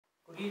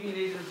evening,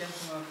 ladies and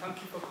gentlemen. Thank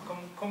you for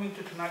coming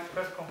to tonight's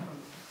press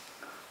conference.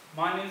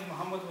 My name is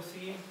Muhammad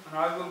Wasim and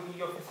I will be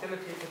your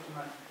facilitator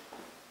tonight.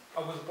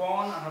 I was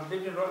born and have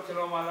lived in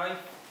Rochdale all my life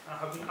and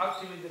have been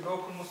active in the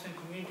local Muslim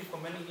community for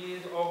many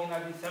years,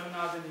 organising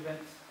seminars and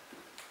events.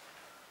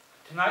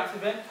 Tonight's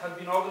event has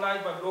been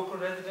organised by local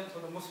residents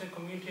of the Muslim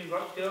community in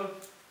Rochdale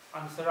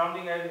and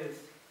surrounding areas.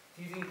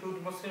 These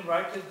include Muslim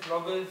writers,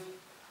 bloggers,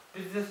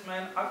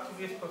 businessmen,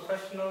 activists,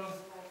 professionals,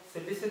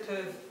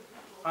 solicitors,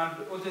 and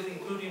others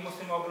including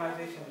Muslim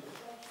organisations.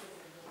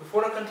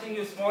 Before I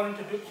continue, a small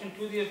introduction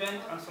to the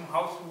event and some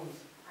house rules.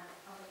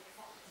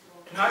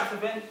 Tonight's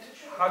event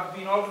has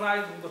been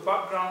organised with the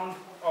background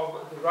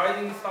of the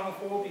rising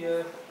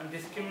Islamophobia and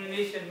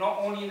discrimination not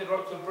only in the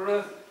Rochdale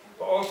borough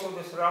but also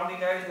the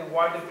surrounding areas and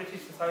wider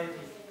British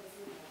society.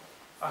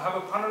 I have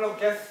a panel of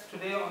guests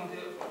today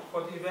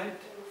for the event,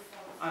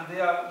 and they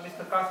are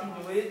Mr. Qasim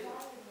Javed,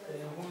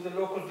 who is a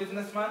local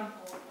businessman,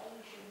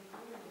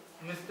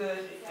 Mr.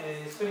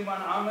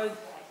 Suleiman Ahmed,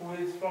 who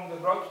is from the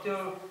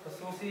Rochdale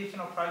Association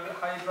of Private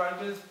Hire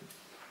Drivers,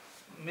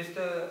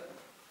 Mr.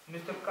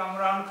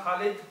 Kamran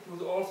Khalid, who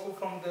is also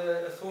from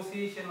the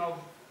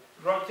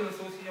Rochdale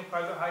Association of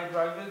Private Hire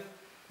Drivers,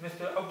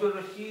 Mr. Abdul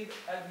Rashid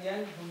at the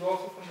end, who is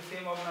also from the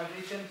same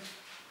organisation,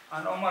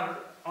 and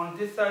on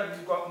this side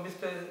we've got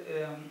Mr.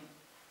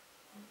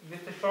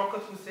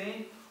 Shaukat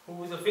Hussain, who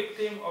was a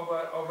victim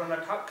of an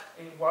attack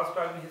whilst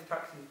driving his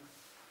taxi.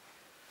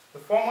 The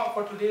format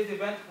for today's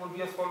event will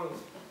be as follows.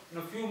 In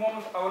a few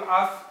moments I will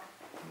ask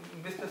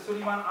Mr.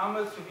 Suleiman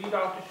Ahmed to read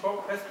out a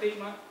short press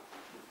statement,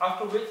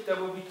 after which there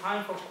will be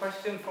time for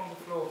questions from the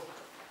floor.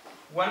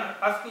 When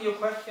asking your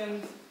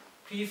questions,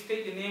 please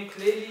state your name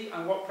clearly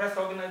and what press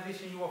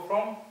organisation you are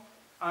from,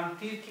 and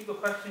please keep the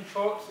questions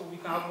short so we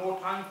can have more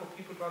time for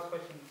people to ask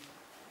questions.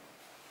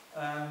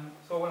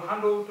 So we'll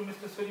hand over to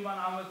Mr. Suleiman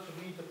Ahmed to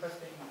read the press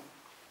statement.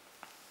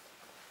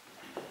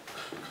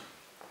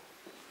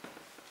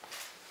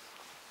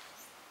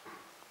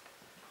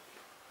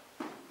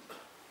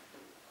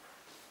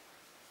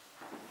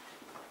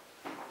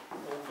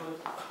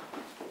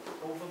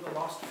 Over the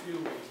last few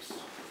weeks,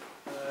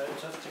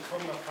 it has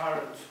become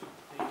apparent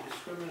the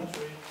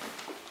discriminatory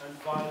and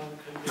violent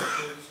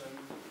conditions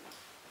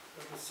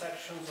that the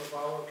sections of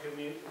our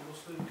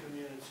Muslim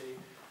community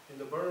in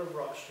the borough of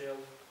Rochdale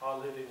are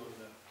living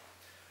under.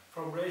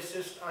 From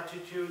racist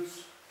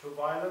attitudes to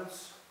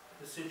violence,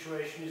 the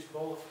situation is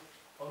both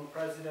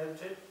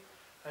unprecedented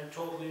and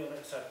totally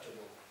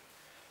unacceptable.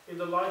 In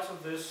the light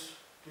of this,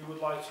 we would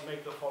like to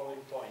make the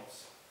following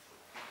points.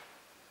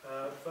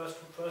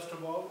 First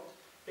of all,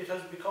 it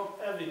has become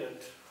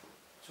evident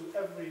to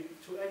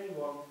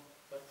anyone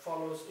that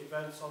follows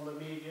events on the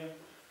media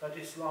that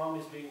Islam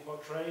is being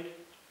portrayed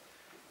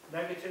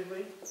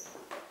negatively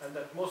and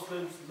that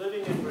Muslims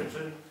living in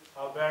Britain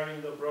are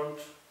bearing the brunt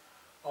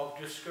of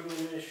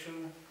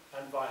discrimination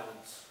and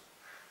violence.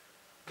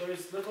 There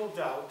is little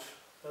doubt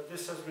that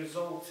this has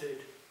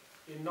resulted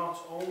in not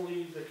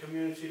only the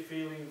community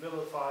feeling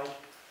vilified,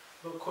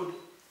 but could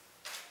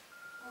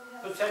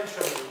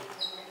potentially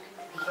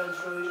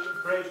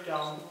break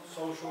down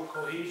social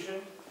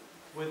cohesion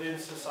within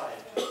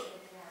society.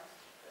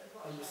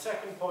 And the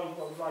second point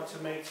I would like to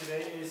make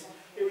today is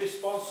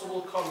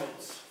irresponsible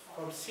comments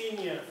from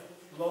senior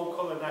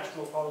local and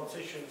national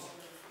politicians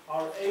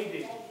are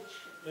aiding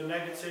the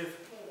negative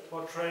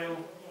portrayal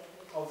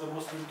of the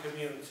Muslim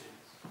community.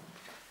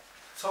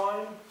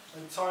 Time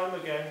and time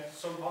again,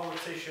 some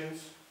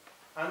politicians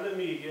and the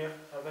media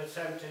have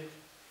attempted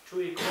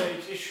to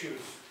equate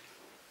issues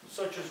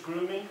such as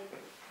grooming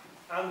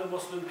and the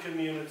Muslim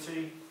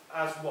community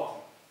as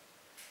one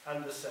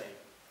and the same.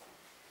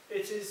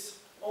 It is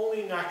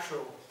only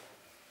natural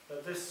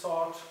that this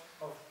sort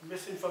of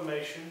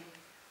misinformation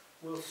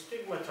will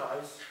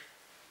stigmatize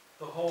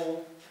the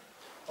whole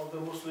of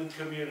the Muslim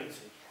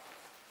community.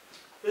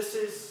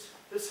 This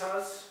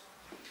has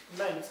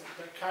meant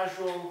that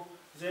casual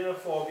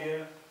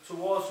xenophobia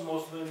towards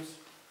Muslims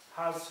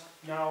has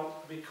now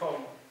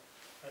become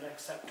an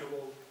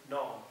acceptable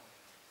norm.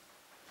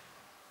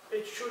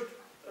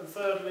 And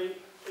thirdly,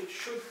 it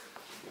should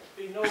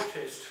be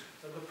noticed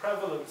that the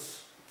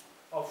prevalence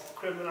of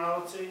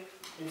criminality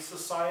in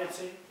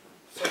society,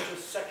 such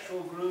as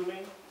sexual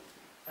grooming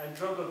and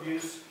drug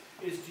abuse,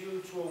 is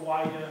due to a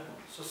wider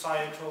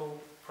societal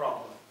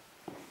problem.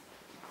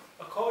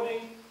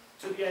 According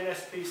to the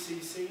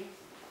NSPCC,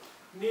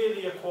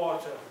 nearly a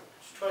quarter,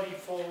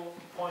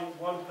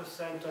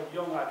 24.1% of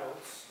young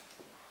adults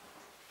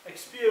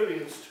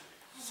experienced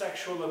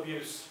sexual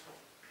abuse,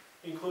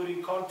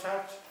 including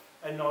contact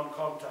and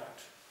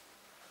non-contact,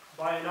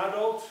 by an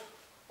adult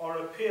or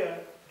a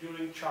peer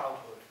during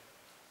childhood.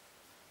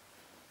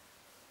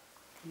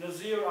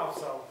 Nazir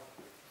Afzal,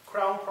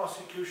 Crown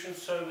Prosecution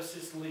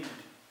Services lead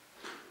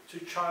to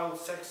child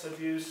sex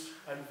abuse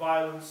and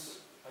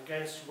violence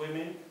against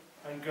women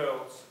and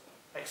girls,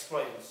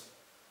 explains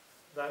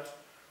that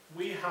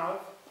we have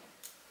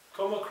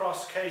come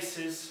across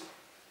cases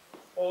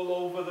all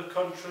over the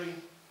country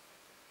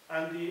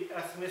and the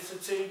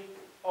ethnicity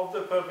of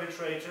the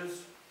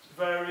perpetrators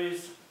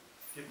varies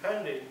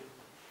depending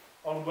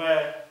on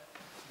where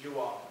you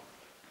are.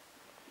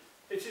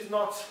 It is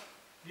not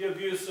the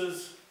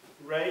abuser's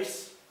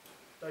race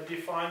that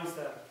defines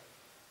them.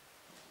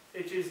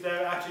 It is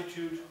their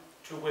attitude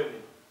to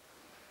women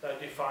that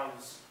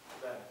defines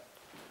them.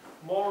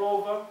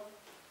 Moreover,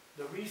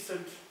 the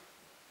recent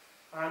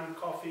Ann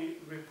Coffey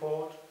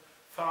report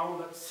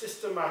found that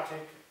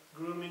systematic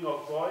grooming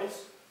of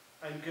boys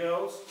and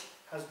girls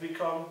has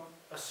become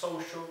a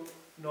social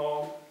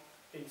norm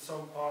in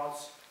some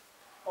parts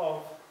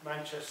of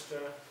Manchester,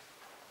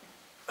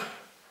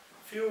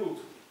 fueled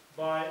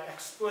by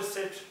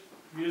explicit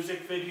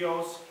music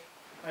videos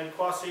and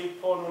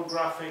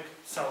quasi-pornographic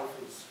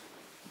selfies.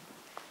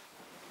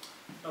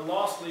 And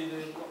lastly,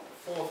 the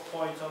fourth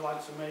point I'd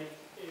like to make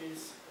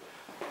is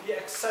the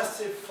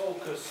excessive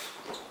focus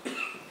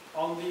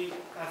on the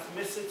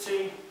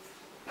ethnicity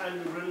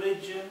and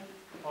religion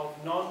of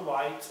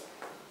non-white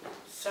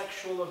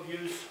sexual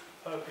abuse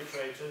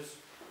perpetrators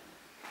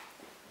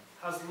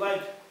has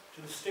led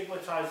to the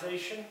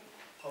stigmatization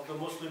of the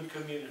Muslim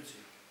community,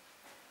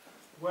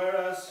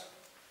 whereas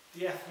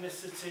the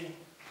ethnicity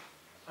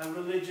and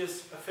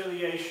religious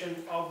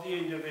affiliation of the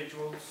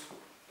individuals,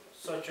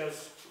 such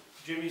as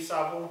Jimmy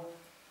Savile,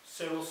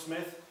 Cyril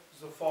Smith,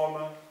 the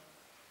former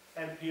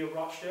MP of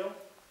Rochdale,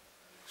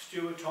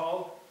 Stuart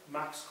Hall,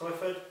 Max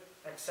Clifford,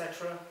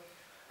 etc.,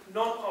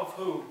 none of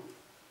whom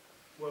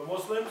were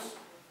Muslims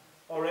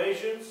or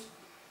Asians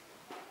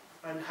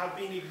and have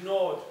been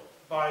ignored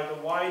by the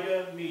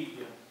wider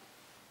media,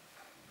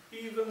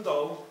 even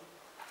though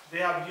they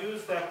have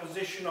used their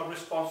position of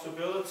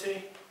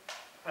responsibility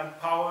and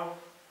power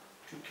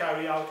to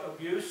carry out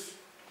abuse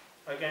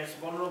against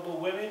vulnerable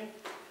women,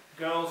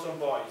 girls and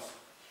boys,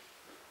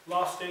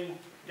 lasting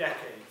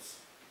decades.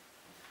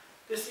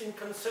 This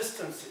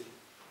inconsistency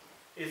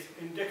is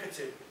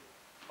indicative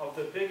of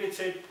the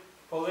bigoted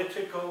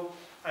political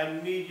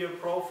and media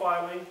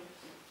profiling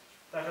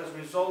that has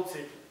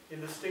resulted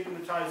in the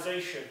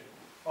stigmatization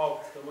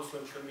of the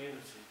Muslim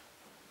community.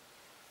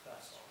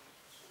 That's all.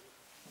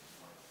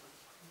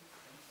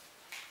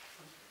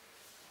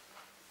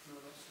 No,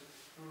 that's it.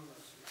 No,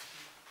 that's it.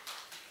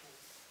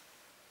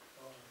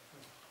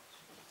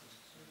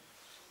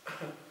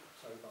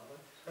 Sorry about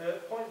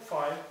that. Point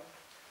 5.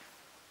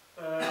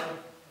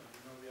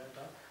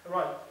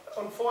 Right.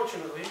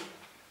 Unfortunately,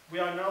 we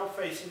are now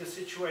facing a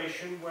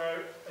situation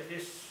where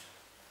this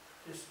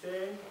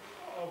disdain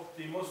of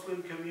the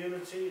Muslim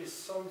community is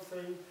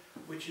something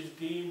which is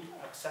deemed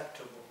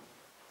acceptable.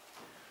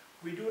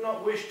 We do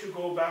not wish to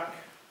go back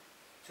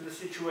to the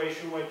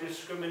situation where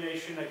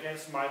discrimination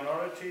against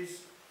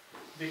minorities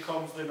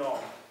becomes the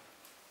norm.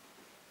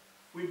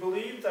 We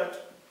believe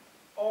that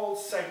all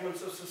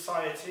segments of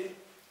society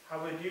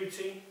have a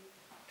duty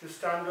to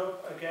stand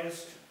up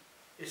against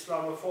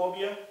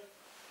Islamophobia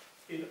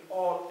in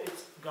all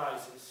its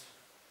guises.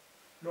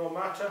 No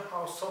matter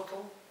how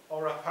subtle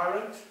or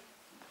apparent,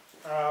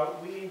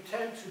 we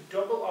intend to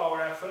double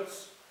our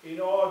efforts in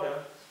order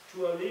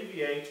to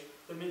alleviate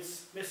the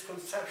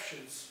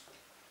misconceptions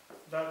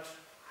that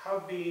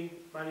have been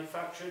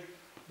manufactured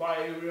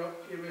by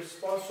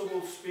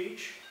irresponsible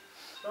speech,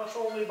 not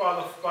only by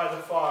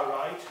the far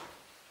right,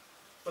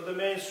 but the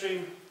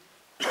mainstream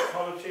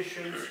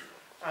politicians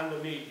and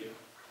the media.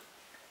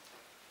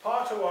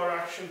 Part of our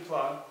action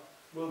plan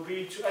will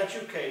be to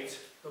educate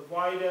the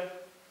wider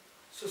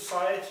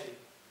society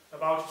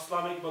about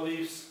Islamic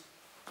beliefs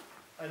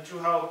and to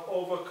help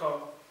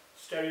overcome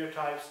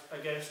stereotypes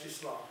against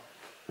Islam.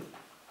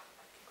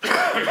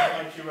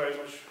 Thank you very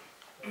much.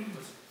 Thank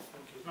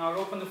you. Now I'll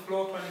open the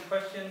floor to any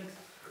questions.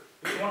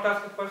 If you want to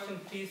ask a question,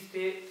 please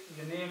state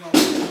your name and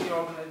the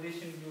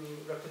organization you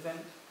represent.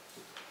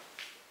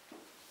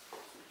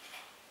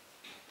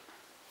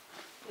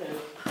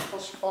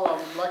 First of all, I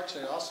would like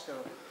to ask,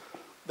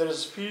 there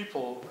is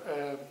people,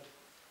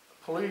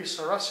 police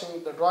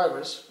arresting the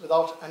drivers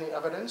without any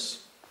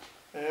evidence,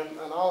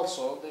 and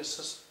also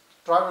these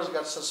drivers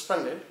get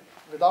suspended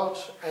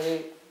without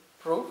any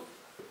proof,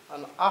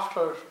 and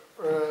after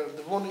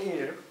the 1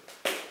 year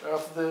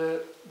of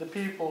the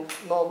people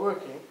not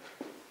working,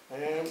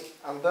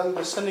 and then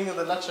they're sending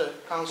the letter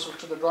council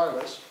to the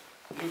drivers,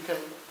 you can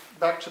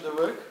back to the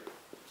work,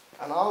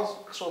 and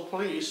also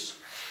police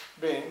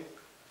being,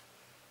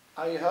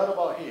 I heard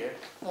about here,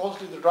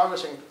 mostly the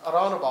drivers,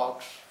 around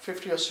about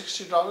 50 or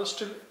 60 drivers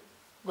still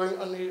going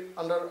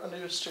under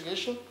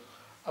investigation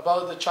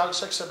about the child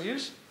sex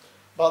abuse,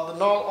 but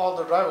not all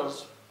the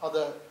drivers are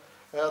the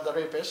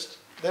rapists.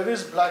 There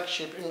is black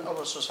sheep in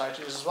our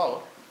society as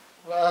well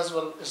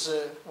as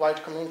a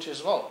white community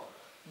as well.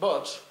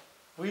 But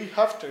we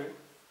have to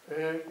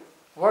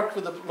work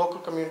with the local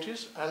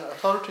communities and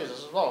authorities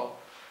as well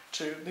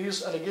to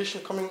these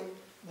allegations coming,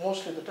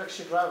 mostly the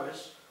taxi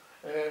drivers,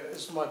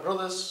 is my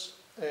brothers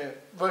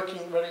working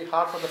very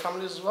hard for the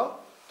families as well.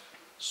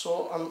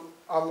 So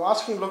I'm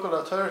asking local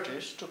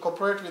authorities to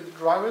cooperate with the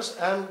drivers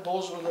and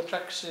those with the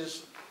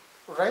taxis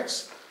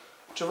ranks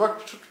to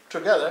work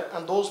together,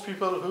 and those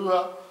people who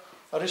are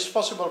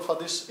responsible for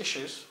these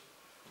issues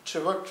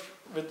to work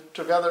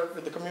together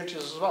with the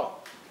communities as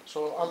well.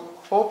 So I'm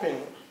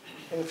hoping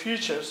in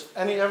futures,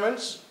 any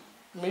events,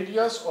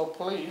 medias or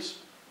police,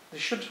 they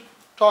should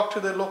talk to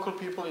the local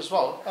people as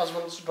well as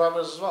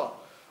drivers as well.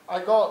 I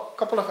got a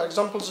couple of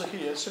examples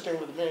here sitting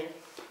with me.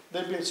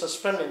 They've been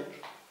suspended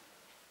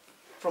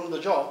from the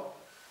job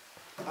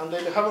and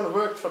they haven't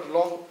worked for a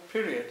long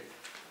period.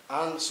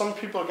 And some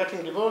people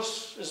getting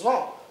divorced as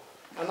well.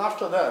 And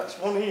after that,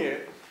 1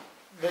 year,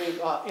 they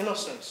are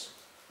innocent.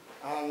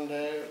 And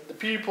the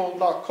people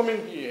not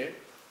coming here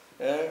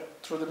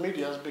through the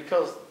media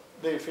because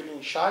they're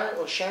feeling shy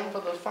or shame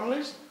for their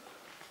families.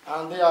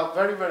 And they are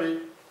very, very,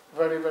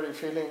 very, very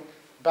feeling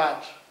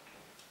bad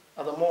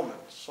at the moment.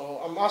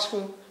 So I'm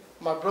asking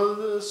my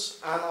brothers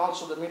and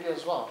also the media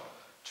as well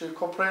to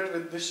cooperate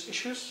with these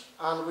issues,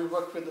 and we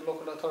work with the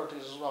local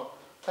authorities as well.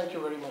 Thank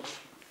you very much.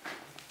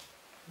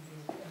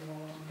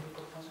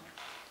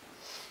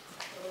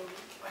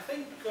 I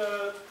think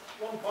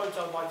one point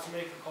I'd like to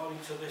make according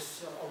to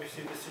this,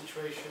 obviously the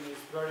situation is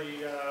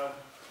very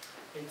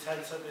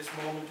intense at this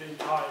moment in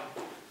time,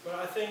 but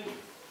I think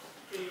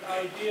the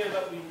idea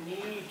that we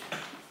need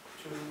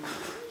to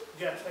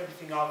get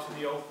everything out in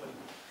the open,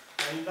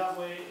 and that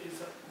way is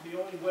that the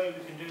only way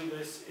we can do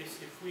this is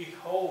if we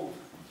hold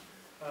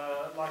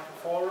like a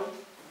forum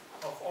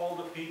of all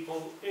the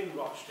people in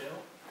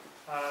Rochdale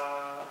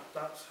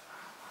that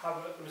have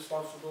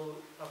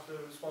the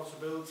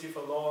responsibility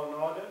for law and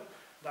order.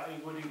 That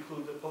would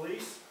include the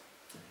police,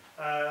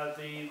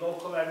 the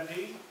local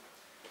MP,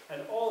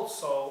 and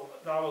also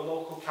our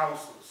local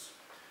councillors.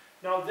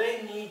 Now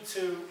they need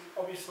to,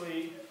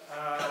 obviously,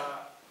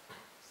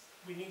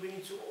 we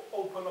need to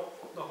open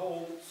up the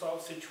whole sort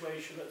of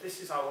situation that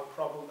this is our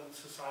problem that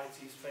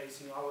society is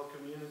facing, our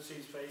community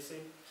is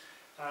facing,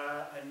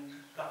 and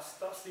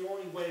that's the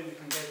only way we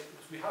can get it,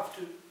 because we have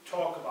to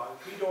talk about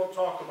it. If we don't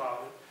talk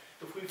about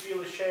it, if we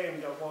feel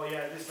ashamed of, oh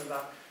yeah, this and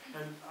that,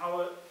 and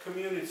our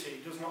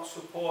community does not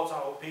support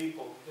our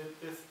people,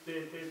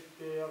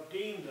 they have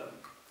deemed them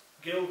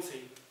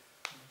guilty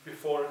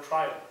before a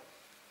trial.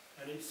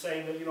 And it's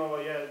saying that, you know,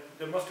 yeah,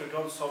 they must have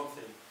done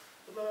something.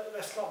 But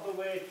that's not the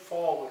way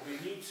forward. We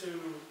need to,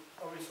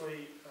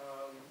 obviously,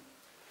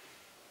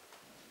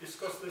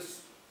 discuss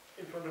this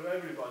in front of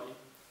everybody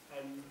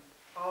and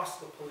ask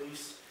the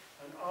police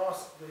and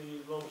ask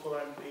the local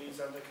MPs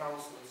and the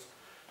councillors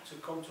to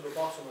come to the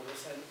bottom of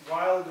this. And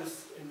while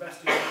this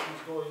investigation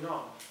is going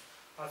on,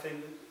 I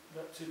think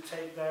that to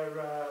take their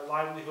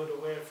livelihood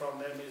away from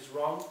them is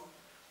wrong.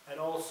 And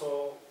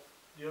also,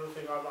 the other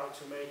thing I'd like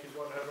to make is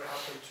whatever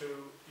happened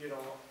to, you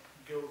know,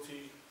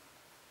 guilty,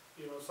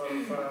 you know, sort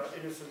of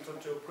innocent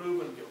until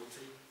proven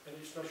guilty. And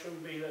it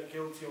shouldn't be that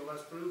guilty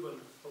unless proven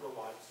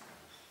otherwise.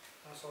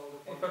 That's all the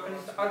point. If I can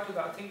just add to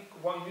that, I think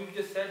what you've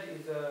just said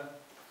is the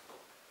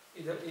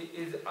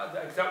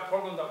exact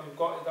problem that we've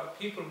got, is that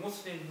people,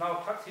 Muslims,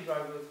 now taxi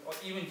drivers, or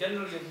even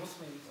generally as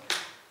Muslims,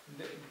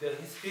 the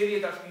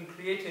hysteria that's been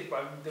created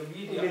by the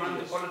media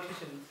and the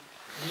politicians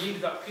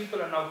means that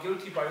people are now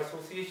guilty by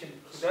association.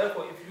 So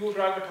therefore, if you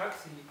drive a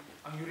taxi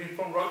and you're in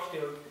from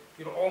Rochdale,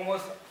 you're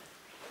almost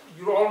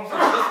a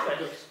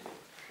suspect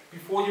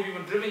before you've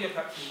even driven a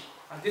taxi.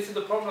 And this is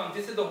the problem, and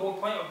this is the whole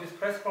point of this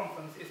press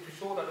conference, is to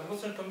show that the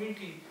Muslim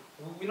community,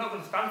 we're not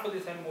going to stand for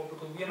this anymore,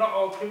 because we are not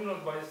all criminals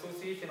by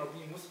association of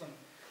being Muslim.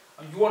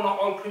 And you are not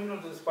all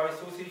criminals by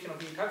association of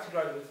being taxi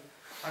drivers.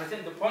 And I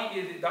think the point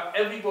is that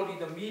everybody,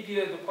 the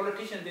media, the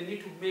politicians, they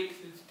need to make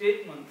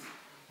statements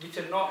which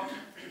are not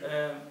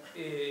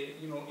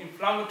you know,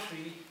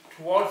 inflammatory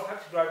towards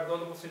taxi drivers or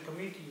the Muslim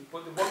community.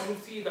 But what you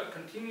see that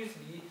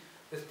continuously,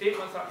 the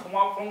statements that come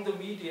out from the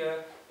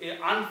media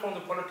and from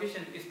the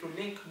politicians is to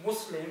link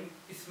Muslim,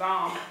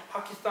 Islam,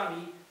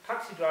 Pakistani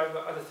taxi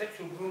driver as a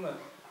sexual groomer.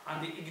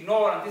 And they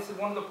ignore, and this is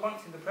one of the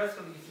points in the press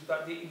release, is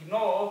that they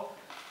ignore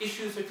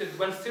issues such as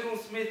when Cyril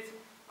Smith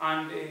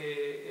and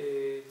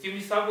Jimmy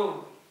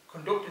Savile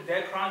conducted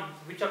their crimes,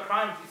 which are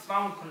crimes.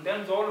 Islam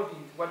condemns all of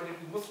these, whether it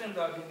be Muslims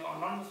that are doing it or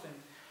non-Muslims.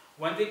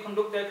 When they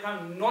conduct their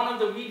crime, none of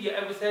the media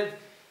ever said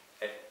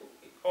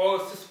or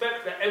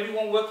suspect that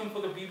everyone working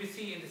for the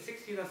BBC in the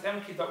 60s and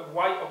 70s that was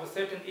white of a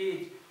certain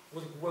age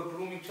were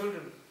grooming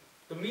children.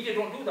 The media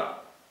don't do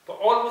that. But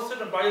all of a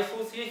sudden, by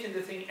association,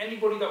 they're saying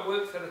anybody that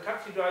works as a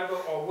taxi driver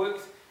or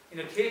works in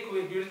a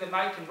takeaway during the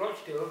night in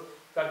Rochdale,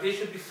 that they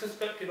should be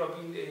suspected of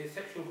being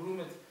sexual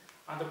groomers.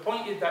 And the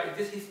point is that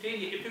this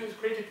hysteria, if it was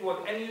created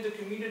towards any of the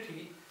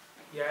community,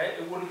 yeah,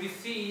 it would be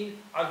seen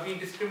as being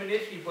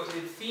discriminatory. But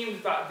it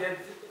seems that there's,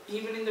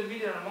 even in the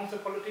media and amongst the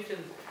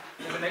politicians,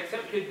 there's an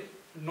accepted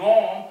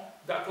norm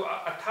that to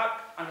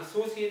attack and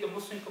associate the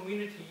Muslim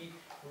community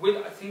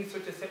with things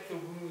such as sexual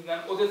grooming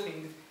and other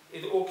things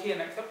is okay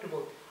and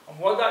acceptable. And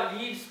what that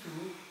leads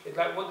to is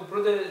like what the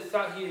brother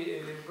sat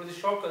here, Brother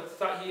Shaukat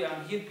sat here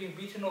and he'd been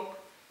beaten up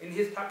in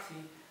his taxi.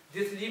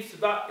 This leads to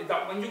that, is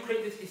that when you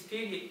create this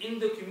hysteria in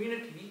the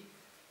community,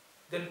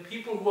 then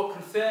people who are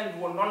concerned,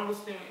 who are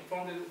non-Muslim,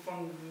 from the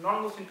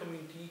non-Muslim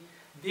community,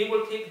 they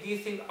will take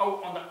these things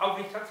out on the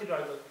average taxi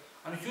driver.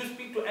 And if you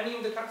speak to any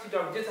of the taxi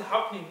drivers, this is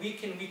happening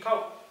week in, week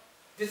out.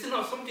 This is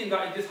not something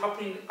that is just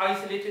happening in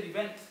isolated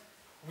events.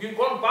 We've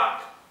gone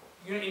back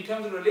you know, in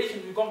terms of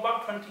relations, we've gone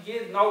back 20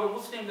 years. Now the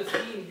Muslims are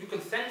seen, you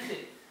can sense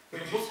it. The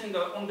Muslims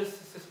are under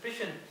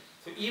suspicion.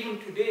 So even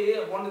today,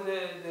 one of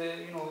the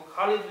you know,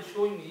 Khalid was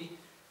showing me,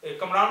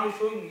 Kamran was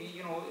showing me,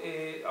 you know,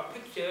 a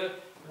picture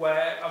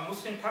where a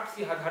Muslim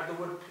taxi had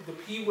the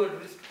P word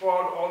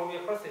scrawled all the way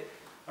across it.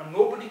 And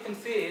nobody can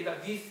say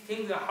that these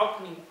things are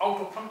happening out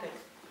of context.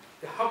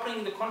 They're happening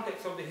in the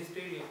context of the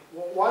hysteria.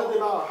 Why they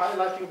are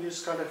highlighting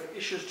these kind of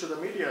issues to the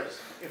media?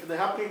 If they're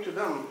happening to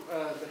them,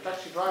 the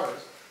taxi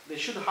drivers, they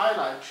should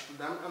highlight to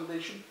them, and they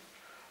should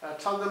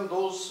tell them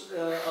those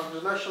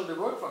organizations they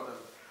work for them.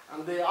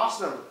 And they ask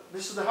them,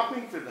 this is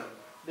happening to them.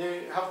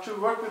 They have to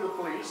work with the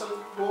police and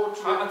go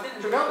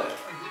together.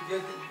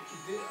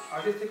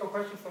 I'll just take a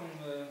question from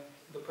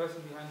the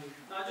person behind you.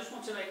 No, I just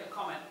want to make a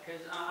comment,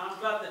 because I'm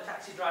glad the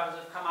taxi drivers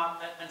have come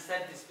out and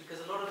said this, because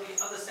a lot of the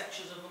other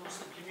sections of the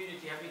Muslim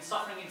community have been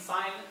suffering in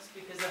silence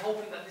because they're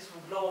hoping that this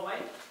will blow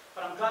away.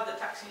 But I'm glad the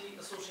taxi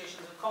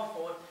associations have come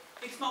forward.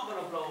 It's not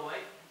going to blow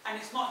away, and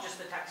it's not just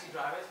the taxi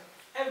drivers.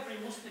 Every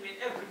Muslim in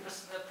every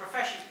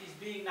profession is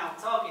being now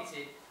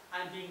targeted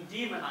and being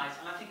demonized,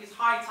 and I think it's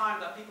high time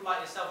that people like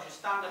yourself should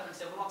stand up and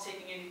say, we're not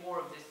taking any more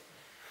of this.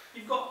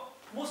 You've got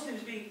Muslims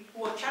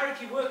who are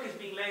charity workers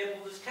being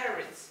labelled as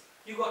terrorists.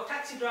 You've got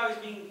taxi drivers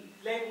being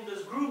labelled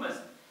as groomers,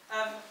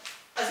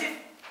 as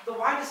if the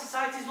wider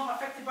society is not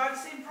affected by the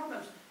same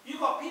problems. You've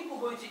got people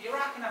going to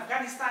Iraq and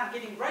Afghanistan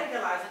getting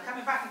radicalised and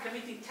coming back and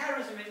committing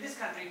terrorism in this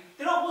country.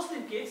 They're not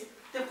Muslim kids,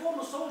 they're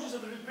former soldiers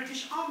of the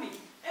British Army.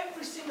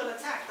 Every single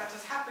attack that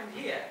has happened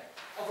here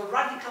of a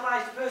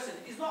radicalised person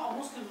is not a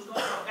Muslim who's going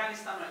to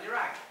Afghanistan or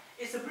Iraq.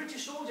 It's a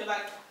British soldier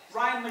like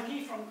Ryan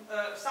McGee from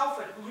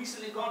Salford, who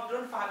recently got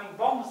done for having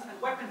bombs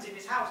and weapons in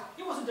his house.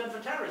 He wasn't done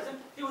for terrorism,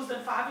 he was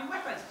done for having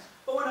weapons.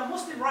 But when a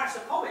Muslim writes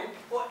a poem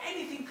or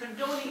anything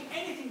condoning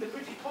anything the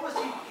British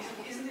policy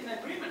isn't in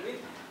agreement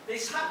with, they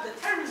slap the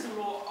terrorism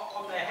law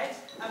on their heads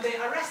and they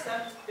arrest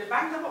them, they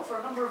bang them up for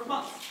a number of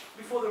months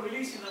before they're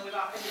releasing them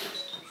without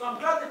evidence. So I'm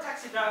glad the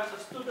taxi drivers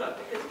have stood up,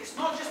 because it's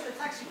not just the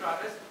taxi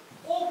drivers,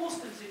 all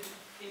Muslims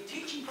in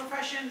teaching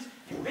professions,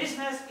 in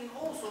business, in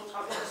all sorts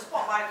have got a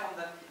spotlight on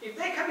them. If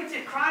they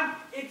committed crime,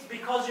 it's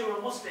because you're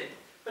a Muslim.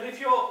 But if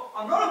you're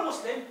not a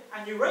Muslim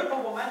and you rape a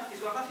woman,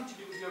 it's got nothing to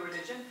do with your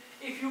religion.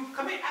 If you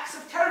commit acts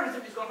of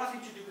terrorism, it's got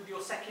nothing to do with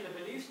your secular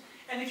beliefs.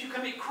 And if you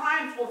commit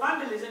crimes or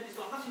vandalism, it's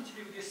got nothing to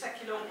do with your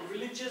secular or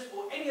religious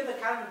or any other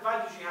kind of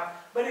values you have.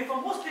 But if a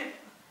Muslim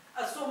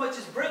so much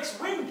as breaks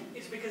wind,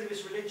 it's because of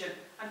his religion.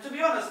 And to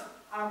be honest,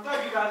 and I'm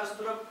glad you guys have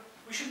stood up,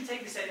 we shouldn't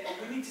take this anymore.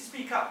 We need to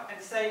speak up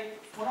and say,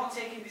 we're not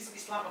taking this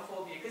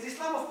Islamophobia. Because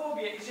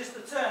Islamophobia is just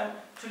a term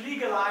to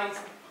legalise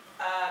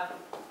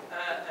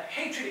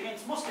hatred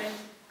against Muslims,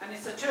 and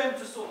it's a term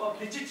to sort of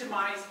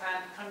legitimise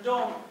and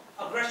condone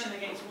aggression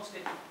against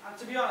Muslims. And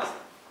to be honest,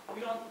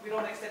 we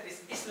don't accept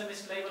this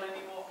Islamist label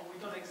anymore, and we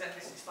don't accept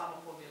this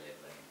Islamophobia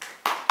label anymore.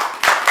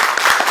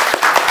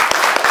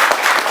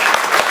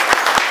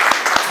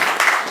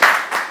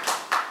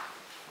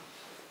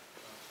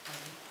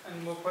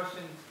 Any more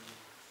questions?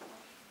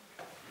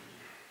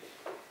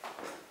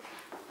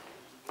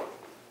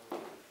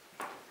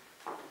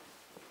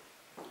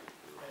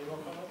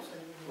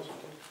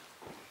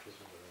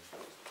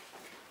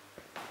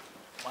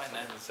 My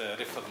name is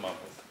Rifat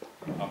Mahmood.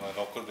 I'm a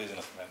local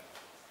businessman.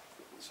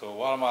 So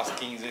what I'm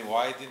asking is,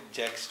 why did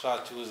Jack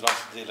Straw choose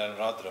Rochdale and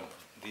Rotherham?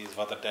 These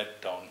were the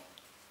dead town.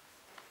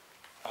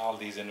 All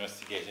these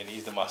investigations,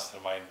 he's the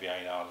mastermind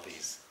behind all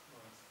these.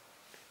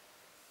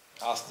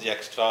 Ask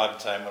Jack Straw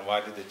and Simon,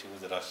 why did they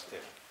choose the Rochdale?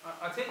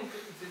 I think,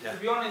 to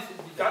be honest,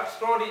 Jack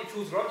Straw didn't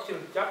choose Rochdale.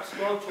 Jack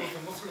Straw chose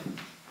the Muslims.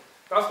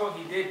 That's what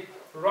he did.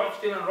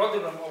 Rochdale and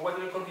Rotherham, or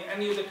whether it could be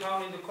any other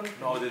town in the country.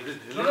 No, they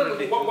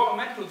did. What I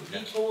meant was,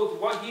 he chose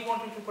what he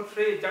wanted to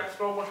portray, Jack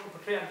Straw wanted to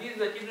portray, and these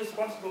are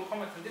irresponsible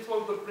comments, and this is what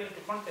we've got to bring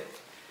into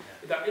context.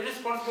 Yeah. That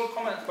irresponsible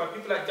comments by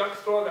people like Jack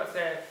Straw that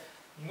say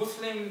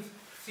Muslims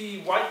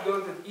see white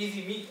girls as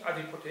easy meat, as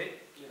they put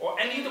it, yeah. Or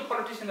any other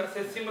politician that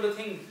says similar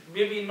things,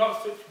 maybe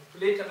not such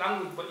blatant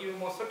language, but even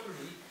more subtly,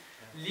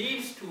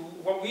 leads to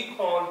what we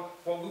call,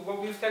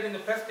 what we've said in the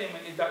press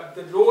statement, is that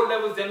the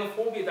low-level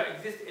xenophobia that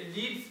exists, it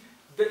leads,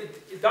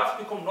 it does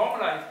become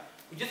normalized.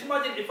 Just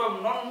imagine if a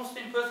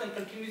non-Muslim person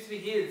continuously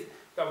hears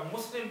that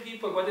Muslim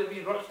people, whether it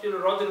be Rochdale or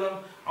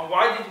Rotherham, and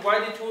why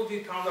they chose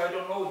these towns, I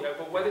don't know yet,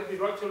 but whether it be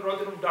Rochdale,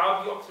 Rotherham,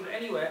 Derby, Oxford,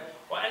 anywhere,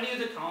 or any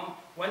other town,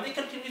 when they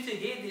continuously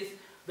hear this,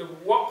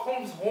 what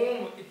comes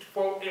home,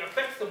 it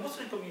affects the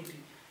Muslim community.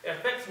 It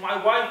affects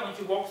my wife when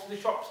she walks to the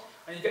shops,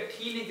 and you get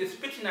teenagers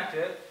spitting at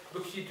her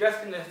because she's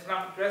dressed in an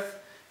Islamic dress.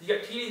 You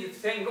get teenagers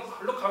saying,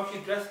 look how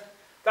she's dressed.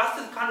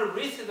 That's the kind of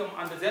racism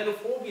and the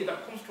xenophobia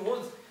that comes to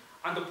us.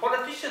 And the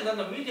politicians and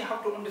the media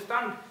have to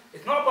understand,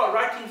 it's not about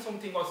writing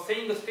something or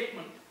saying a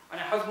statement and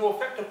it has no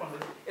effect upon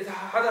it. It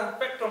has an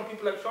effect on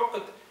people like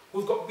Shaukat,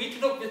 who's got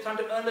beaten up just trying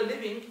to earn a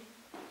living,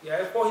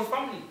 yeah, for his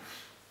family.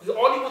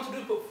 All he wants to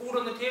do is put food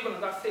on the table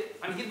and that's it.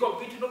 And he's got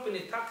beaten up in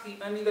his taxi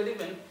earning a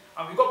living.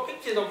 And we got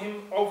pictures of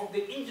him, of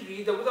the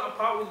injury. There wasn't a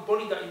part of his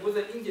body that he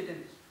wasn't injured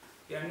in.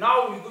 Yeah,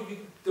 now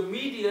the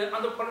media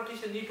and the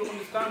politicians need to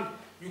understand,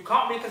 You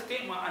can't make a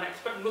statement and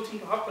expect nothing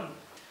to happen.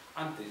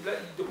 And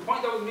the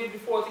point that was made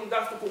before, I think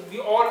that's the point. We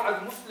all,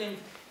 as Muslims,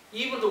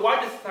 even the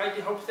wider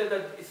society, have to say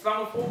that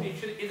Islamophobia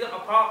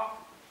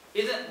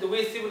isn't the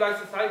way civilized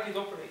societies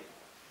operate.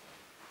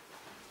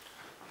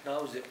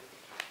 Now,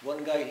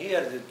 one guy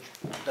here,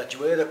 the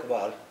Juwair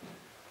Iqbal,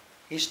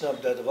 he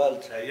snubbed the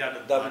world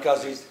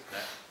because he's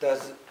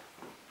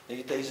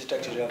a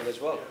taxi driver as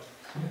well.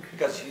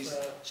 Because he's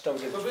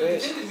snubbed his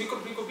face. The thing is, we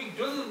could pick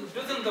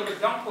dozens of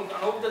examples,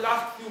 and over the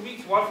last few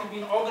weeks, whilst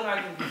we've been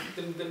organising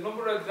this, the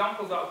number of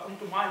examples that have come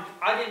to mind,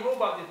 I didn't know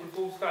about this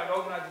before we started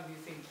organising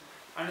these things.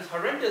 And it's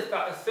horrendous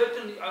that a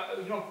certain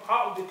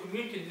part of the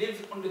community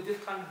lives under this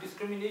kind of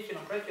discrimination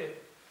and pressure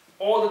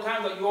all the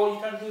time, that all you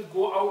can do is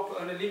go out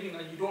to earn a living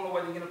and you don't know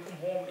whether you're going to come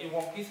home in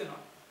one piece or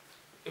not.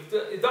 If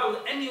that was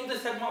any other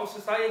segment of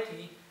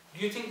society, do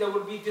you think there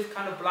would be this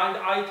kind of blind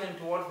eye turn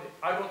towards it?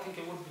 I don't think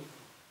it would be.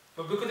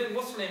 But because it's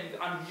Muslims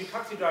and you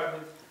taxi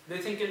drivers, they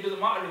think it doesn't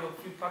matter if a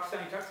few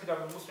Pakistani taxi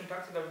drivers, Muslim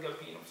taxi drivers get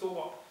beaten up, so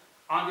what?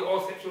 Aren't they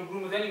all sexual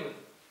groomers anyway?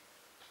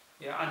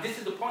 Yeah, and this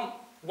is the point.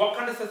 What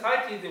kind of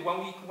society is it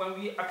when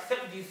we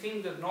accept these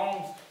things as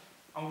norms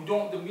and we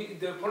don't,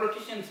 the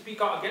politicians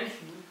speak out against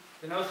you,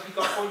 they never speak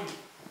out for you.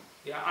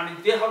 Yeah, and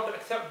if they have to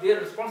accept they're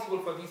responsible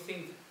for these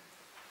things.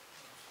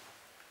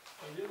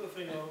 And the other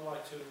thing I would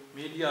like to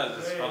media is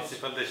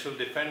responsible, they should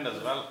defend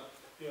as well.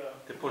 Yeah.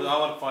 They put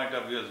our point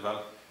of view as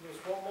well. There's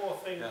one more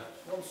thing,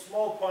 one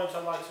small point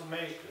I'd like to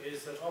make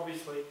is that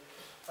obviously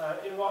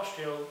in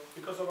Rochdale,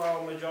 because of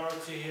our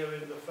majority here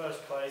in the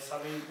first place, I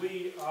mean,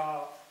 we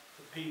are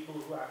the people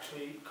who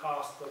actually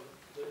cast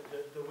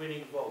the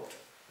winning vote.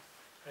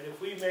 And if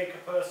we make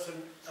a person,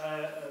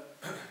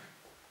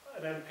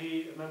 an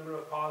MP, a Member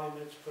of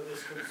Parliament for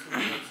this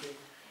constituency,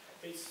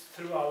 it's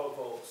through our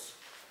votes.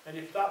 And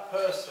if that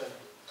person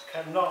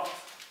cannot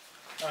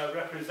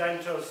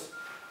represent us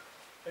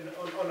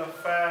on a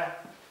fair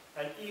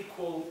and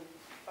equal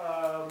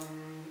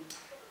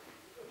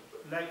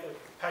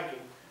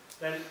pegging,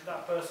 then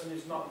that person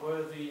is not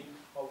worthy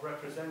of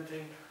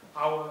representing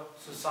our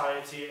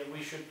society, and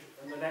we should,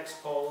 in the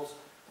next polls,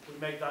 would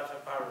make that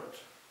apparent.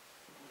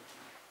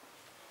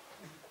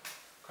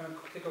 Can I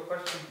take a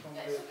question from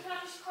So can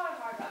I just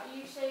clarify that? Are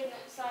you saying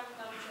that Simon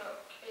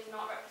Danchuk is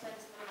not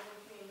representing the Muslim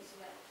community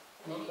then?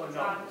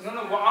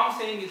 No, what I'm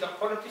saying is that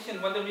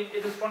politicians, when they make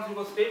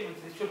irresponsible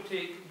statements, they should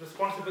take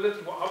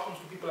responsibility what happens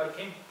to people like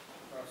him.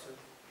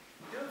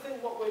 The other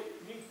thing what we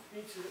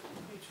need to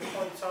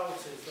point out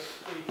is that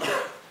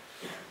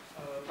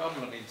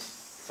Problem is,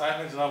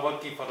 Simon's not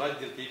working for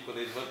Rochdale people,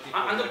 he's working for...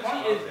 And the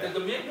point is, the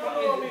main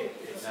point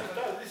is...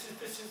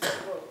 this is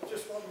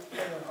just one thing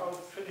I'll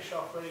finish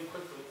off very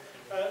quickly.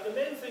 The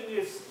main thing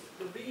is,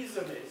 the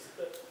reason is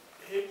that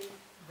him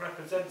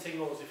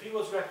representing us, if he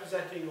was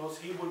representing us,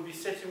 he would be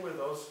sitting with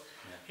us,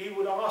 he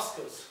would ask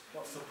us,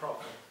 what's the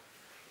problem?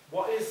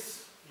 Why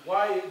is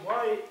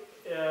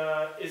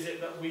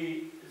it that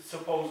we're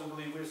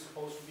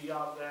supposed to be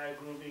out there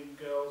grooming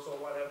girls or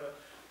whatever,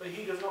 but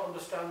he does not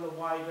understand the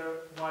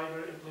wider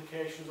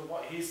implications of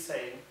what he's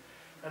saying.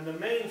 And the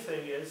main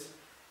thing is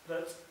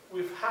that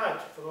we've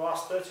had, for the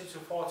last 30 to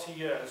 40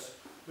 years,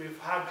 we've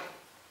had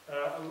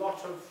a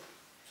lot of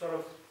sort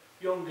of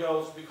young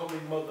girls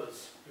becoming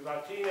mothers. We've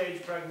had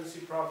teenage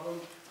pregnancy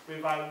problems,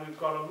 we've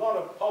got a lot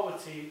of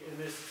poverty in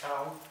this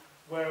town,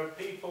 where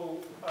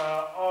people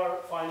are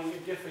finding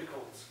it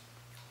difficult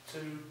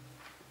to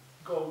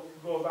go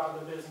about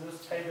the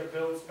business, pay their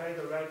bills, pay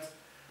the rent,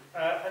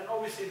 and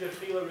obviously they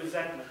feel a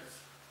resentment,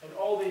 and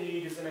all they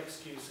need is an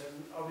excuse,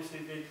 and obviously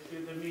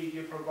the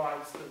media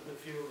provides the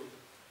fuel.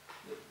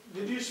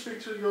 Did you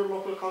speak to your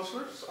local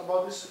councillors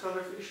about this kind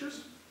of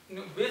issues?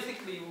 No,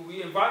 basically,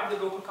 we invite the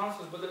local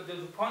councils, but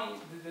the point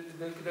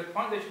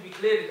that should be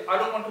clear is I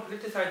don't want to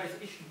politicize this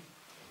issue.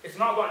 It's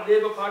not about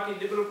Labour Party,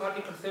 Liberal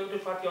Party,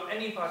 Conservative Party, or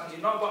any party.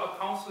 It's not about a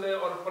councillor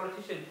or a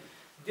politician.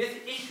 This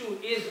issue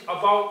is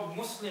about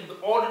Muslims,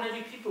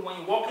 ordinary people. When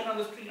you're walking on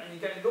the street and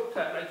you're getting looked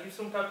at like you're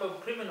some type of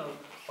criminal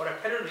or a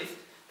terrorist,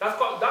 that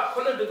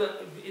colour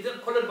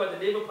isn't coloured by the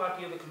Labour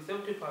Party or the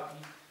Conservative Party.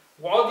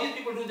 While these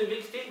people do the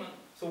big statement,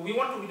 so we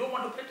don't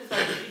want to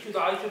criticize this issue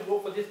that I should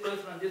vote for this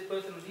person and these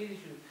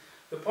issues.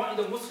 The point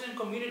is the Muslim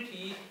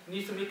community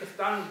needs to make a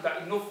stand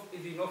that enough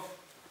is enough.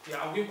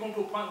 Yeah, and we've come to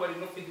a point where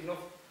enough is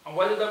enough. And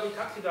whether that be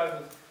taxi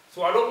drivers.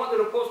 So I don't want the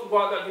reports to go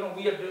out that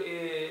we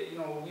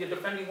are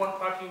defending one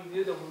party or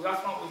the other.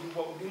 That's not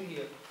what we're doing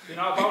here. We're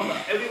not about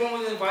that. Everyone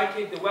was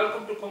invited. They're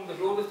welcome to come. The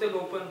door is still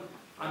open,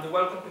 and they're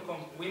welcome to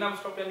come. We never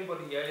stopped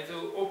anybody here. It's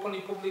an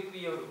openly,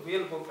 publicly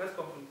available press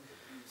conference.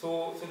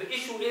 So the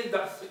issue is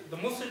that the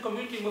Muslim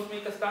community must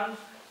make a stand,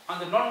 and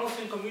the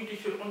non-Muslim community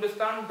should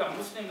understand that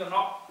Muslims are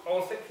not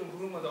all sexual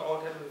groomers or all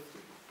terrorists.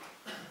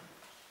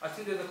 I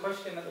think there's a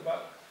question at the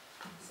back.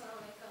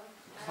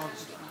 I'm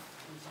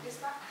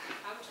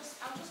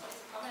just wanting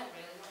to comment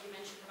really what you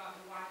mentioned about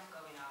the wife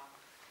going out.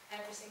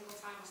 Every single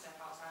time I step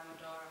outside my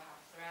door I have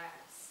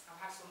threats. I've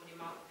had somebody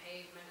mark the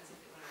pavement as if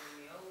they want to run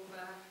me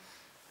over.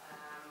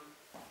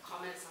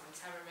 Comments I'm a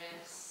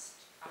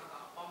terrorist. I've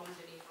got a bomb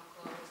underneath my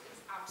clothes.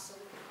 It's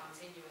absolutely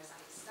continuous,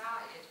 and it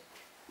started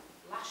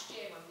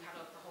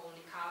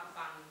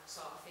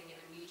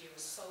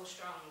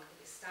so strong,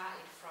 it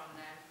started from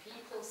them.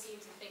 People seem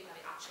to think that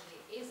it actually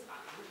is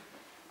banned,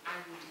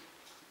 and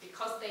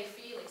because they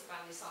feel it's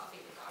banned, they sort of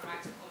think they've got a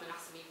right to come and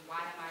ask me,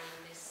 why am I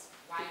in this,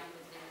 why am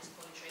I living in this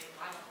country,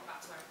 why am I come back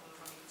to where I come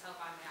from? You can tell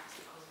by my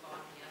accent I was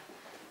born here,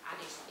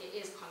 and it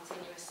is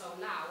continuous. So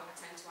now I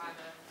tend to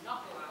either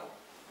not go out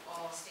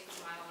or stick to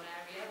my own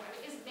area, where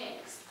it is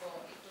mixed,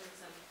 but it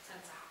doesn't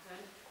tend to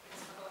happen, because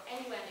if I go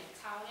anywhere in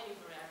town, any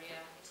other area,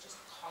 it's just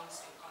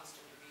constant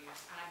abuse.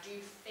 And I do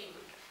think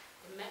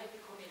the men are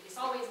becoming, it's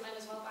always men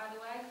as well, by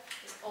the way,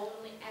 it's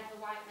only ever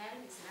white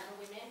men, it's never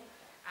women.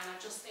 And I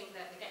just think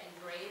that they're getting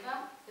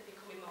braver, they're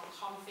becoming more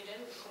confident,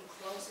 they become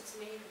closer to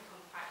me, they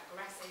become quite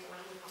aggressive. When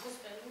I'm with my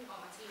husband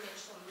or my teenage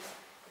sons,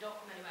 they don't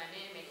come anywhere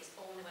near me, it's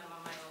only when I'm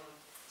on my own.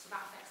 So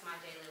that affects my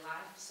daily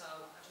life. So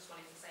I just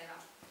wanted to say that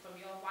from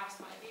your wife's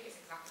point of view,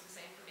 it's exactly the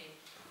same for me.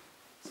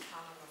 So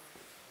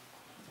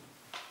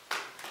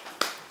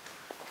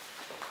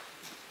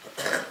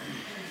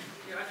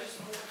yeah,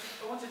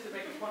 I wanted to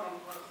make a point on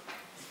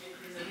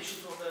in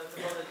addition to what the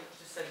brother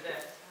just said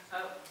there.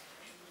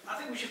 I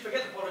think we should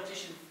forget the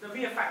politicians, the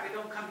mere fact they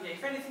don't come here.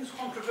 If anything's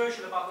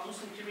controversial about the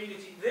Muslim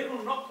community, they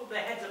will not put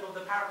their heads above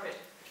the parapet.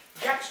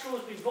 Jack Straw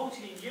has been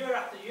voted in year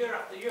after year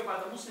after year by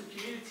the Muslim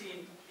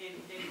community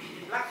in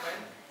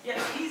Blackburn, yet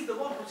he's the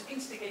one who's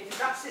instigated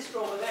that sister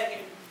over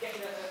there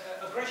getting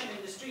aggression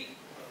in the street.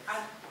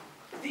 And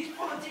these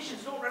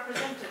politicians don't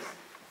represent us.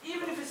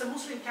 Even if it's a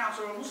Muslim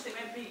council or a Muslim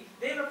MP,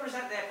 they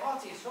represent their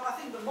parties. So I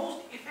think the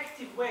most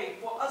effective way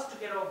for us to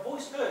get our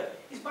voice heard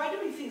is by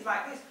doing things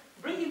like this.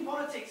 Bringing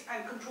politics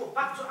and control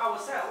back to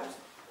ourselves,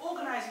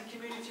 organising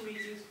community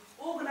meetings,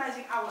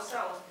 organising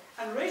ourselves,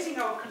 and raising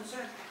our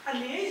concerns,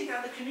 and liaising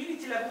at the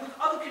community level with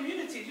other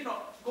communities. You know,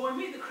 go and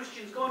meet the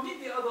Christians, go and meet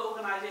the other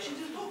organisations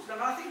and talk to them.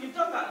 And I think you've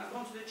done that. You've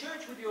gone to the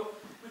church with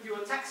your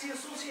taxi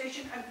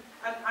association and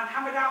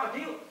hammered out a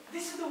deal.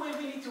 This is the way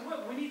we need to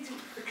work.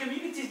 The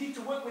communities need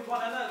to work with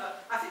one another.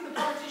 I think the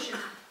politicians,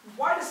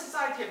 wider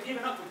society have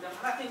given up with them,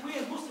 and I think we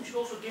as Muslims should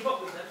also give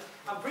up with them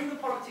and bring the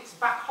politics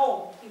back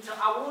home into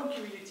our own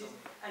communities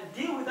and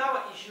deal with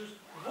our issues,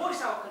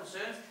 voice our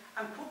concerns,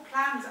 and put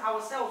plans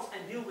ourselves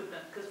and deal with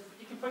them. Because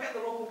you can forget the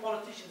local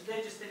politicians,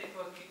 they're just in it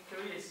for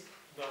careers.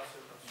 That's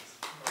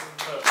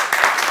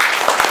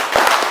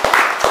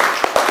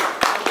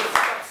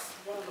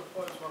one of the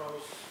points what I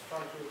was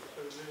trying to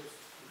raise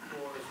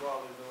before as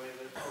well, in the way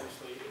that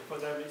obviously for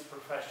them it's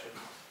profession.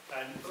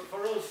 And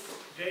for us,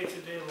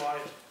 day-to-day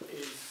life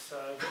is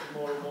getting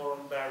more and more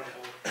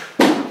unbearable.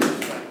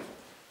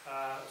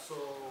 So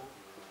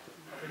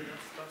I think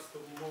that's the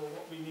more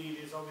what we need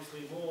is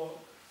obviously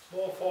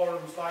more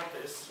forums like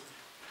this,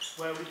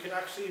 where we can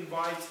actually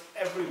invite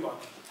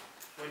everybody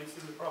when it's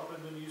in the proper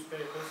in the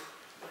newspapers,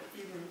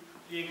 even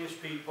the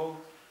English people,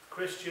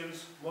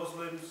 Christians,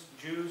 Muslims,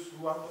 Jews,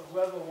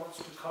 whoever wants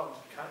to come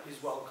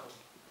is welcome.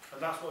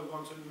 And that's what we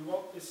want to do. We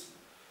want this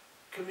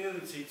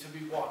community to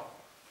be one.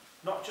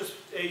 Not just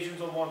Asians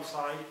on one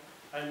side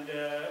and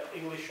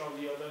English on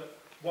the other.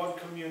 One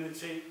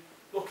community,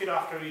 looking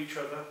after each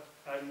other,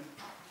 and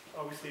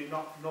obviously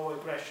no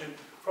aggression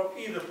from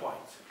either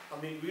point. I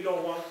mean, we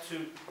don't want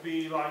to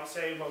be like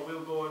saying, well,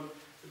 we'll go and,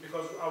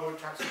 because our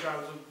taxi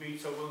drivers will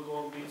beat, so we'll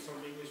go and beat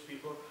some English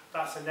people.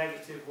 That's a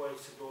negative way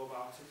to go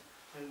about it.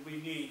 And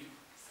we need,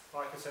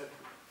 like I said,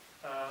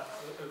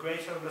 a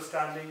greater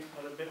understanding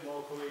and a bit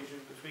more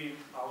cohesion between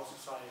our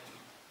society.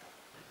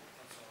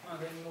 That's all. Are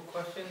there any more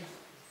questions?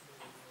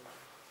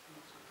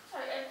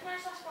 Sorry, can I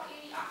just ask what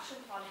your action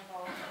plan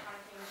involves, what kind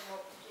of things you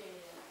want to do?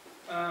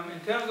 In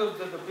terms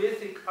of the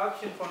basic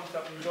action points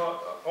that we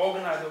got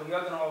organised, or we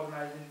are going to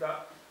organise, is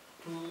that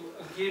to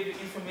give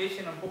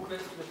information and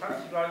booklets to the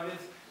taxi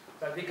drivers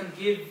that they can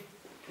give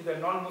to their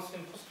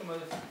non-Muslim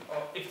customers,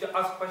 or if they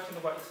ask questions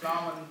about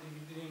Islam and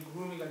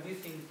grooming and these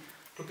things,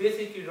 to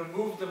basically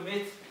remove the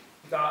myth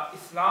that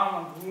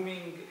Islam and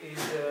grooming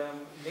is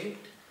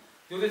linked.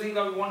 The other thing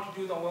that we want to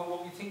do,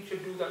 what we think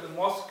should do, that the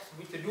mosques,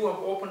 which they do have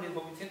opened it,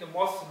 but we think the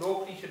mosques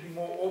locally should be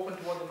more open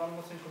toward the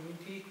non-Muslim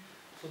community,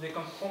 so they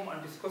can come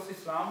and discuss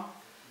Islam.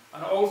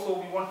 And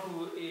also we want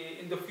to,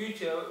 in the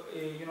future,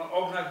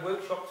 organize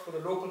workshops for the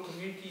local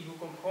community who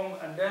can come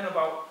and learn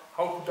about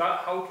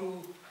how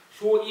to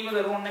show even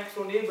their own next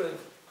door neighbors,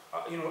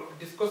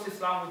 discuss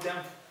Islam with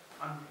them,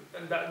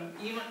 and that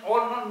even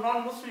all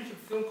non-Muslims should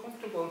feel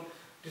comfortable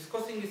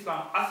discussing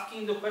Islam,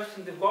 asking the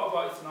questions they've got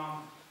about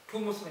Islam to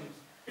Muslims,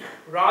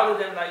 rather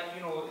than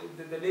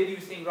the lady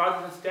was saying,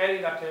 rather than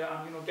staring at her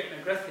and getting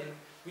aggressive.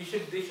 They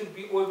should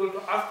be able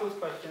to ask those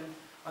questions.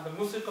 And the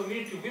Muslim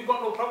community, we've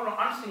got no problem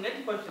answering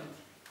any questions.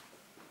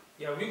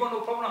 Yeah, we've got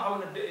no problem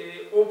having an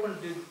open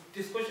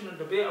discussion and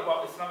debate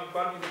about Islamic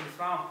values and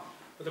Islam.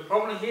 But the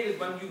problem here is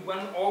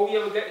when all we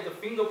ever get is a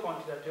finger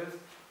pointed at us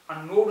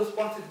and no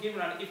response is given,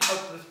 and if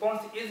a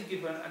response is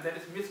given and that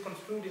is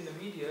misconstrued in the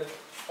media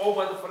or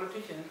by the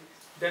politicians,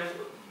 then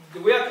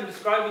the way I can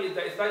describe it is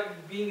that it's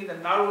like being in a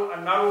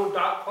narrow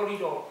dark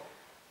corridor.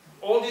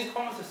 All these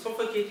comments are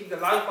suffocating the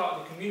life out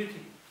of the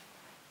community.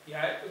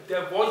 Yeah,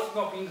 their voice is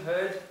not being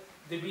heard.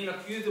 They're being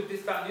accused of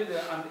this, that, and the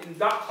other, and in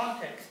that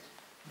context,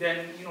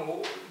 then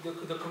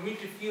the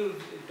community feels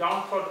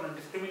downtrodden and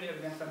discriminated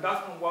against, and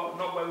that's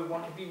not where we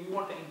want to be. We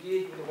want to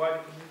engage with the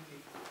wider community.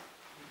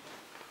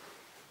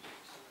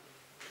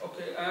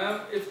 Okay,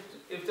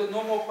 if there's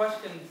no more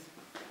questions,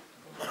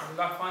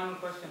 that final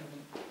question.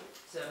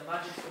 So,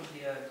 Majid from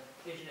the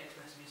Asian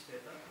Express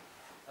newspaper.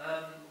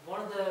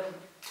 One of the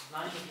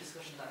lines of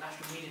discussion that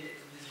national media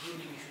takes on these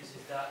grooming issues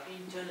is that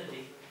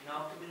internally in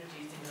our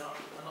communities things are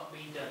not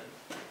being done.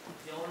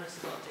 The onus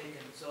is not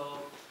taken.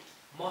 So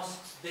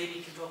mosques, they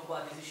need to talk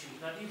about these issues.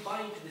 Now, do you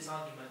buy into this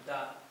argument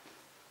that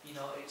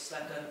it's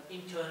like an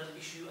internal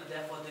issue and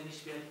therefore there needs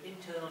to be an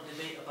internal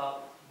debate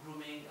about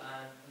grooming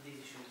and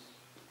these issues?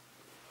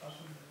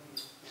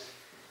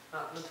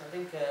 Look, I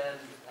think there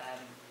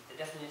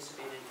definitely needs to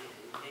be an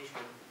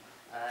engagement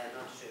in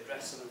order to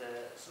address some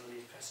of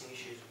these pressing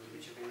issues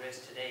which have been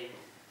raised today.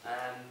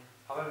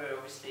 However,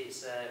 obviously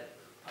it's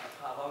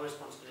part of our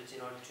responsibility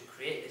in order to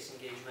create this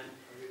engagement.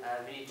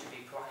 We need to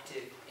be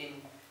proactive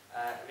in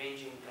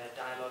arranging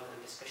dialogue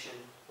and discussion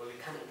where we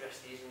can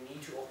address these. We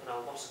need to open our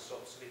mosques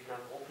up so we can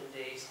have open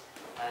days,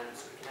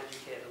 so we can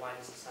educate the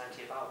wider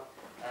society about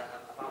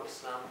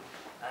Islam.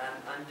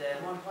 And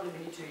more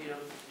importantly, we need to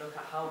look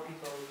at how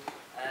people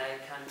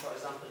can, for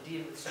example,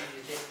 deal with some of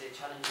these day-to-day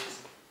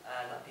challenges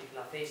that people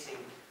are facing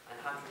and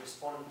how to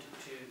respond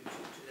to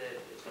the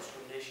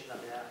discrimination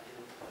that they are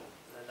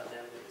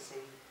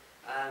witnessing.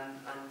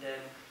 The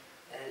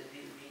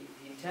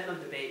internal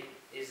debate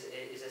is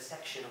a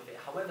section of it.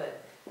 However,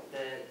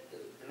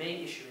 the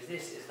main issue is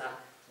that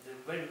the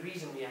very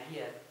reason we are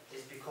here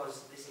is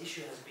because this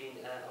issue has been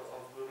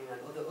of grooming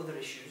and other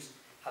issues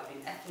have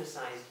been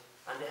ethnicized,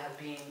 and they have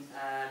been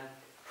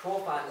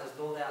profiled as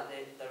though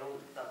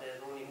they're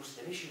only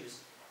Muslim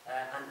issues.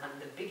 And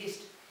the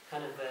biggest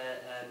kind of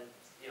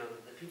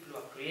the people who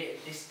have created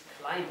this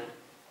climate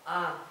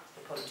are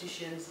the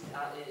politicians,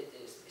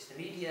 it's the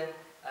media,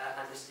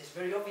 and it's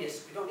very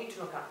obvious. We don't need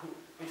to look at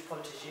which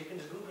politician. You can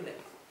just Google it,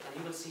 and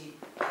you will see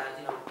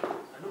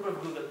a number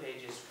of Google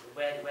pages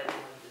where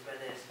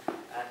there's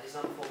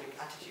Islamophobic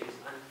attitudes,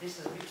 and this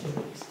has reached to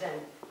an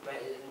extent where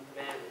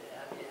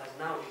it has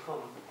now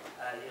become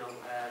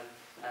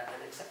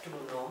an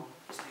acceptable norm.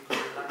 It's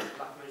becoming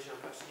black mention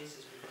of prejudice.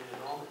 It's becoming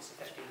a norm. It's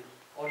affecting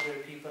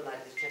ordinary people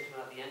like this gentleman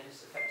at the end.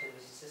 It's affecting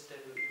his sister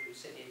who's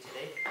sitting here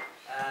today.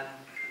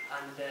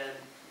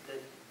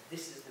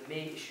 This is the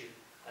main issue.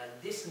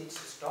 This needs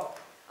to stop,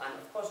 and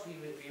of course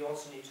we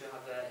also need to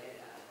have a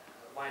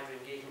wider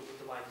engagement with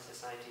the wider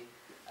society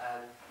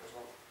as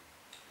well.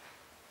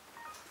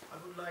 I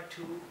would like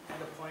to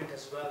add a point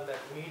as well that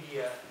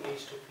media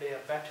needs to play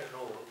a better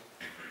role.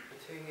 The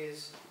thing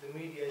is, the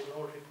media is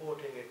not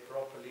reporting it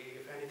properly.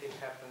 If anything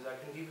happens, I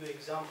can give you an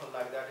example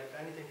like that. If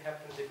anything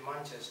happens in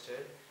Manchester,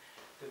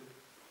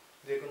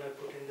 they're going to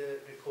put in the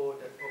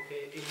report that,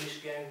 okay, English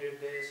gang did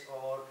this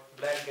or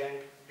black gang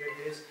did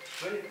this.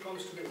 When it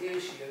comes to the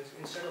Asians,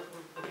 instead of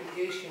putting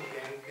Asian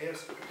gang, they're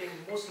putting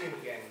Muslim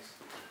gangs.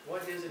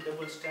 Why there's a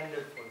double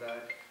standard for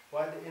that?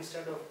 Why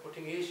instead of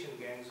putting Asian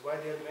gangs, why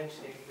they're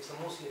mentioning it's a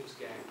Muslims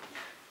gang?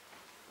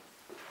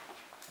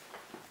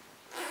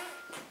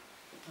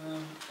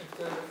 If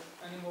there are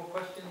any more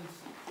questions,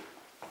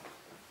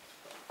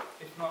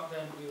 if not,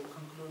 then we'll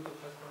conclude the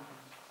press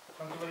conference.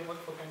 Thank you very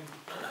much for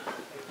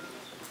coming.